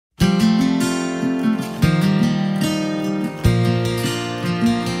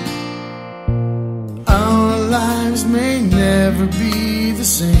never be the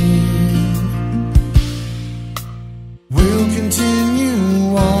same. We'll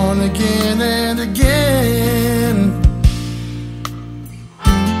continue on again and again.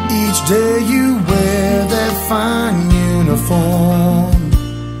 Each day you wear that fine uniform.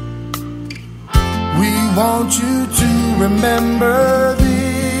 We want you to remember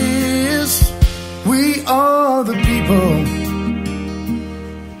this. We are the people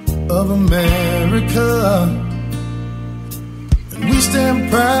of America, and we stand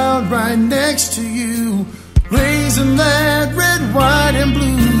proud right next to you, raising that red, white, and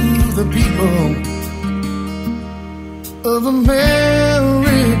blue. The people of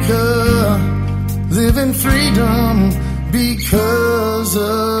America live in freedom because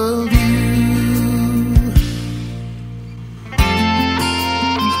of you.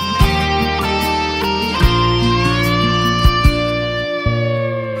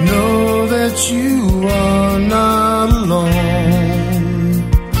 Know that you are not alone.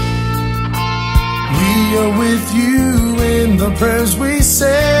 We are with you in the prayers we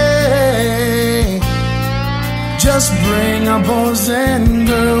say. Just bring our boys and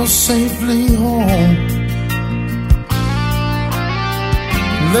girls safely home.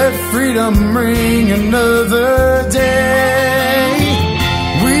 Let freedom ring another day.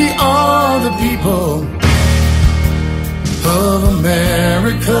 We are the people of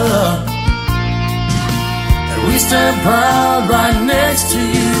America, and we stand proud right next to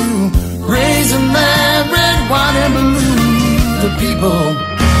you, raising that red, white, and blue. The people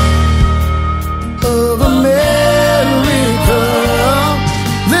of America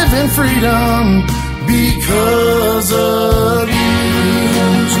live in freedom because of you.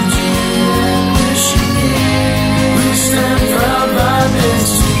 We stand proud right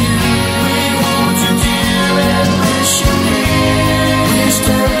next to you. We want you dear and wish you near. We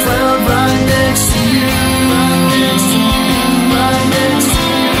stand proud right next to you. Right next to you. Right next to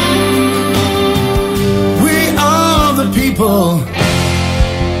you. We are the people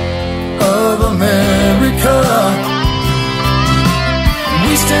of America.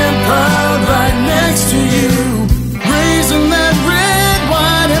 We stand proud right next to you, raising that red,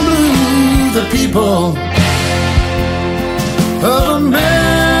 white, and blue. The people of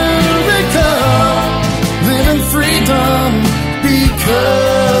America live in freedom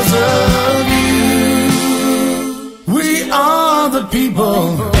because of you. We are the people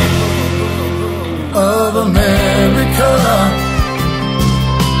of America.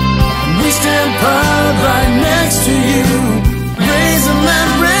 We stand proud right next to you, raising that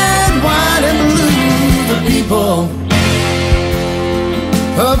red, white, and blue. The people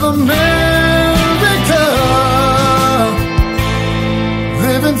of America.